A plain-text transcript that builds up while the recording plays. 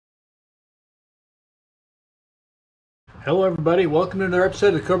Hello everybody, welcome to another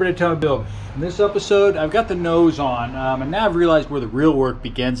episode of the Cobra Daytona build. In this episode, I've got the nose on, and now I've realized where the real work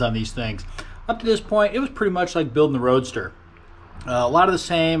begins on these things. Up to this point, it was pretty much like building the Roadster. A lot of the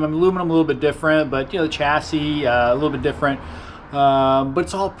same, aluminum a little bit different, but the chassis a little bit different, but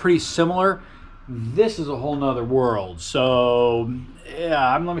it's all pretty similar. This is a whole nother world, so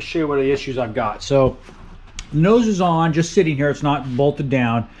yeah, let me show you what the issues I've got. So, the nose is on, just sitting here, it's not bolted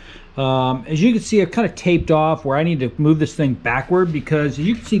down. As you can see, I've kind of taped off where I need to move this thing backward, because as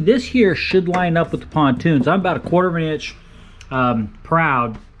you can see, this here should line up with the pontoons. I'm about 1/4 of an inch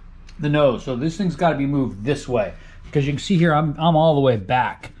proud, the nose, so this thing's got to be moved this way, because you can see here I'm all the way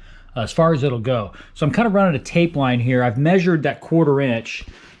back as far as it'll go. So I'm kind of running a tape line here. I've measured that 1/4 inch,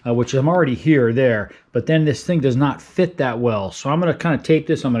 which I'm already here or there, but then this thing does not fit that well, so I'm going to kind of tape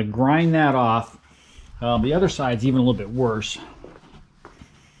this. I'm going to grind that off. The other side's even a little bit worse.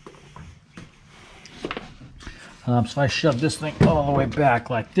 So if I shove this thing all the way back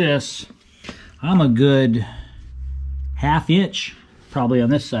like this, I'm a good 1/2 inch probably on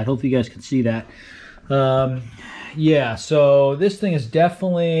this side. Hopefully you guys can see that. Yeah, so this thing is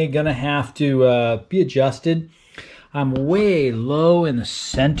definitely gonna have to be adjusted. I'm way low in the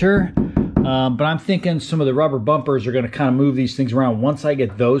center, but I'm thinking some of the rubber bumpers are gonna kind of move these things around. Once I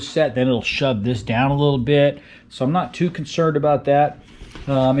get those set, then it'll shove this down a little bit. So I'm not too concerned about that.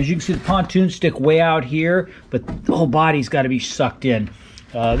 As you can see, the pontoons stick way out here, but the whole body's got to be sucked in.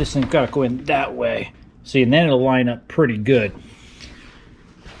 This thing's got to go in that way. See, and then it'll line up pretty good.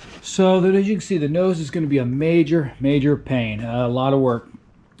 So that, as you can see, the nose is going to be a major pain. A lot of work.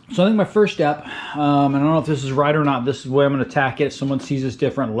 So I think my first step, I don't know if this is right or not, this is the way I'm going to attack it. If someone sees this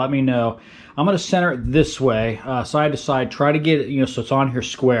different, let me know. I'm going to center it this way, side to side. Try to get it, so it's on here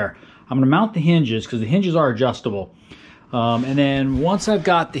square. I'm going to mount the hinges, because the hinges are adjustable. And then once I've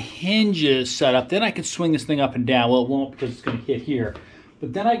got the hinges set up, then I can swing this thing up and down. Well, it won't, because it's going to hit here.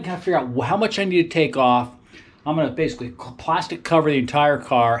 But then I can kind of figure out how much I need to take off. I'm going to basically plastic cover the entire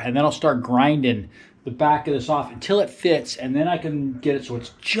car, and then I'll start grinding the back of this off until it fits, and then I can get it so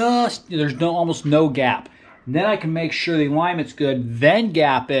it's just, there's almost no gap. And then I can make sure the alignment's good, then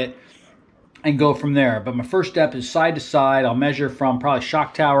gap it, and go from there. But my first step is side to side. I'll measure from probably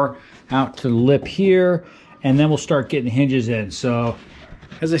shock tower out to the lip here, and then we'll start getting the hinges in. So,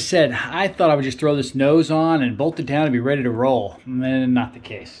 as I said, I thought I would just throw this nose on and bolt it down and be ready to roll. And then not the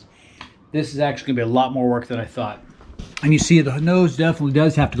case. This is actually going to be a lot more work than I thought. And you see, the nose definitely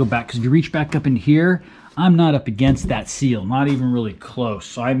does have to go back, because if you reach back up in here, I'm not up against that seal, not even really close.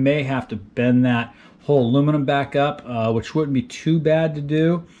 So I may have to bend that whole aluminum back up, which wouldn't be too bad to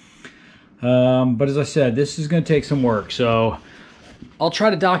do. But as I said, this is going to take some work. So I'll try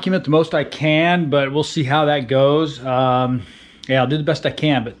to document the most I can, but we'll see how that goes. Yeah, I'll do the best I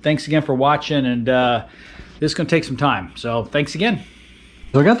can, but thanks again for watching, and this is going to take some time, so thanks again.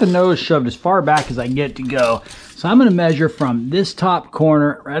 So I got the nose shoved as far back as I can get to go, so I'm going to measure from this top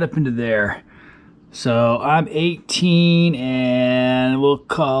corner right up into there. So I'm 18, and we'll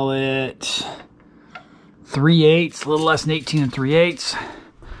call it 3/8, a little less than 18 3/8.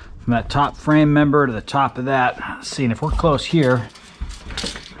 From that top frame member to the top of that. Seeing if we're close here.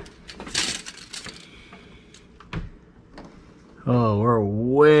 Oh, we're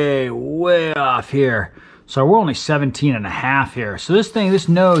way off here. So we're only 17.5 here. So this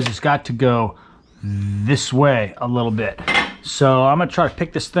nose has got to go this way a little bit. So I'm gonna try to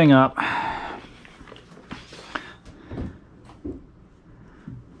pick this thing up.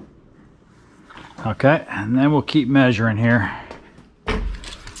 Okay, and then we'll keep measuring here.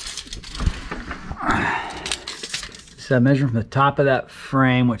 So I measure from the top of that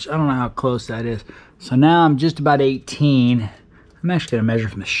frame, which I don't know how close that is. So now I'm just about 18. I'm actually going to measure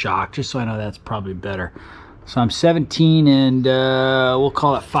from the shock, just so I know that's probably better. So I'm 17, and we'll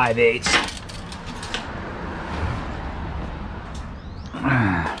call it 5/8.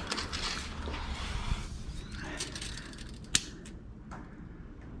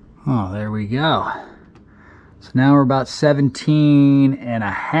 Oh, there we go. So now we're about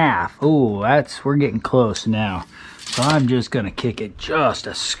 17.5. Oh, we're getting close now. So I'm just going to kick it just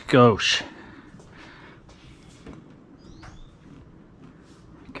a skosh.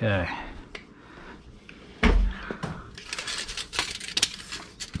 Okay.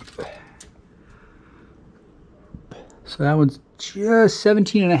 So that one's just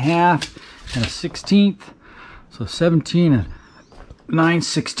 17.5 and a 1/16. So 17 and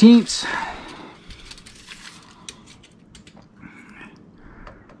 9/16.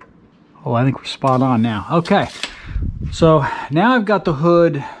 Oh, I think we're spot on now. Okay. So now I've got the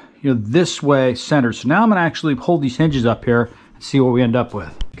hood, this way centered. So now I'm going to actually hold these hinges up here and see what we end up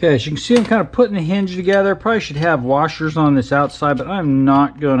with. Okay, as you can see, I'm kind of putting the hinge together. Probably should have washers on this outside, but I'm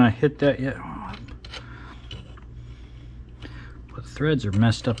not gonna hit that yet. But the threads are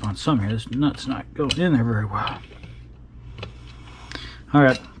messed up on some here. This nut's not going in there very well. All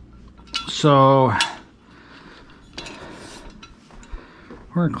right, so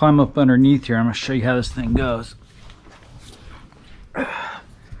we're gonna climb up underneath here. I'm gonna show you how this thing goes.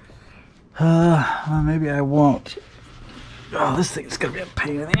 Well, maybe I won't. Oh, this thing's gonna be a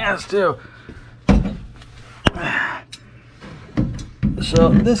pain in the ass too. So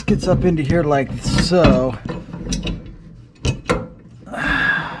this gets up into here like so.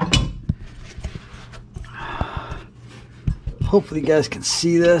 Hopefully you guys can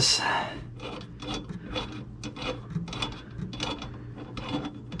see this.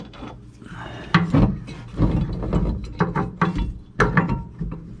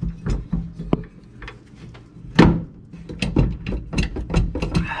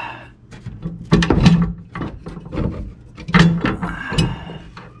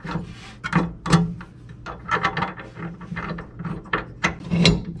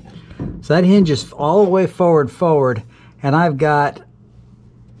 So that hinge is all the way forward, and I've got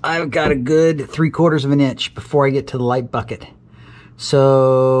a good 3/4 of an inch before I get to the light bucket.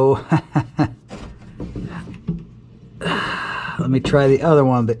 So let me try the other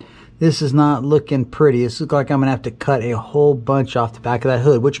one, but this is not looking pretty. This looks like I'm gonna have to cut a whole bunch off the back of that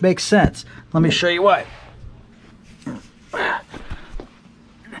hood, which makes sense. Let me show you why.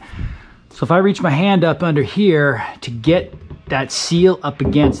 So if I reach my hand up under here to get that seal up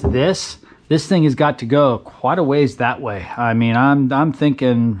against this thing has got to go quite a ways that way. I mean, I'm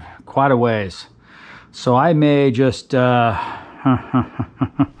thinking quite a ways. So I may just, but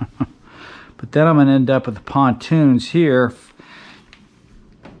then I'm gonna end up with the pontoons here.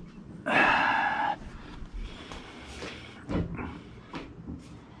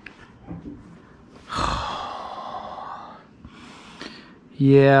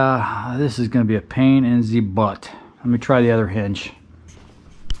 Yeah, this is gonna be a pain in the butt. Let me try the other hinge.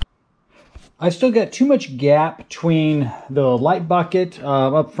 I still got too much gap between the light bucket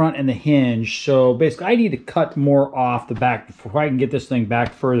up front and the hinge. So basically I need to cut more off the back before I can get this thing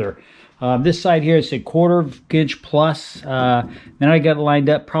back further. This side here is a 1/4 inch plus. Then I got it lined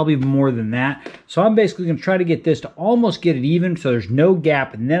up probably more than that. So I'm basically gonna try to get this to almost get it even so there's no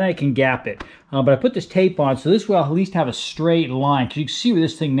gap, and then I can gap it. But I put this tape on so this way I'll at least have a straight line. Cause you can see where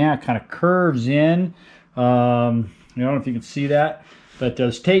this thing now kind of curves in. I don't know if you can see that, but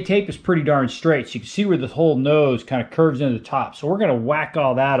this tape is pretty darn straight. So you can see where the whole nose kind of curves into the top. So we're gonna whack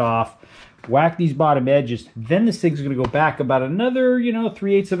all that off, whack these bottom edges. Then this thing's gonna go back about another,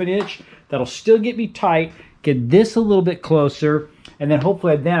 3/8 of an inch. That'll still get me tight, get this a little bit closer, and then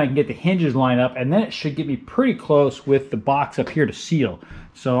hopefully then I can get the hinges lined up, and then it should get me pretty close with the box up here to seal.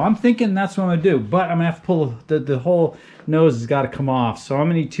 So I'm thinking that's what I'm gonna do, but I'm gonna have to pull the whole nose has got to come off. So I'm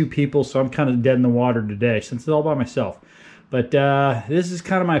gonna need 2 people, so I'm kind of dead in the water today since it's all by myself. But this is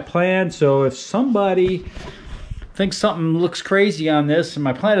kind of my plan. So if somebody thinks something looks crazy on this and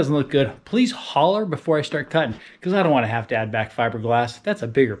my plan doesn't look good, please holler before I start cutting, because I don't want to have to add back fiberglass. That's a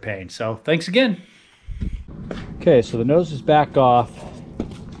bigger pain. So thanks again. Okay, so the nose is back off.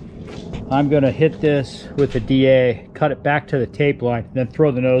 I'm going to hit this with the DA, cut it back to the tape line, then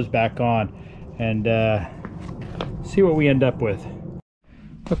throw the nose back on and see what we end up with.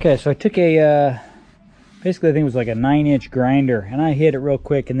 Okay, so I took a, basically I think it was like a 9-inch grinder, and I hit it real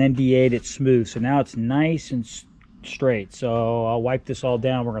quick and then DA'd it smooth. So now it's nice and straight. So I'll wipe this all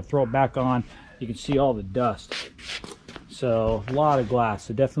down. We're going to throw it back on. You can see all the dust. So a lot of glass.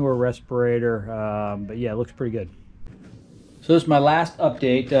 So definitely wear a respirator. But yeah, it looks pretty good. So this is my last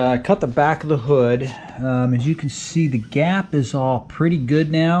update. I cut the back of the hood. As you can see, the gap is all pretty good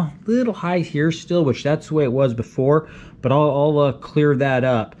now. A little high here still, which that's the way it was before, but I'll clear that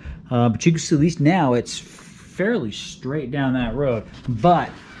up. But you can see at least now it's fairly straight down that road. But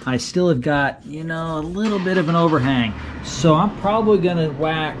I still have got, a little bit of an overhang. So I'm probably gonna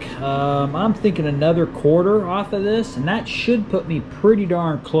whack, I'm thinking another 1/4 off of this, and that should put me pretty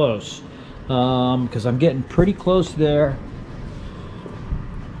darn close. Because I'm getting pretty close there.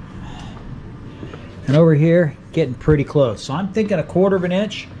 And over here, getting pretty close. So I'm thinking a 1/4 of an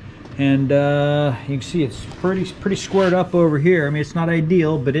inch, and you can see it's pretty squared up over here. I mean, it's not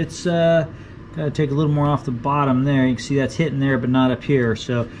ideal, but it's gotta take a little more off the bottom there. You can see that's hitting there, but not up here.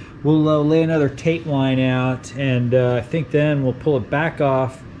 So we'll lay another tape line out, and I think then we'll pull it back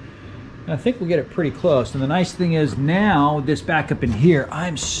off. I think we'll get it pretty close. And the nice thing is now, this back up in here,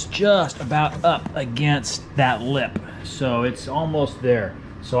 I'm just about up against that lip. So it's almost there.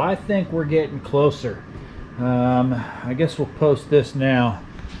 So I think we're getting closer. I guess we'll post this now.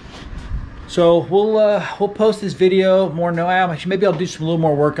 So we'll post this video more. No, maybe I'll do a little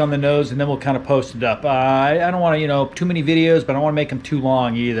more work on the nose, and then we'll kind of post it up. I don't want to, too many videos, but I don't want to make them too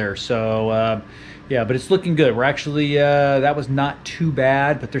long either. So yeah, but it's looking good. We're actually that was not too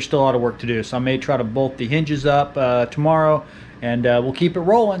bad, but there's still a lot of work to do. So I may try to bolt the hinges up tomorrow, and we'll keep it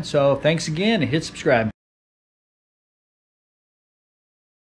rolling. So thanks again, and hit subscribe.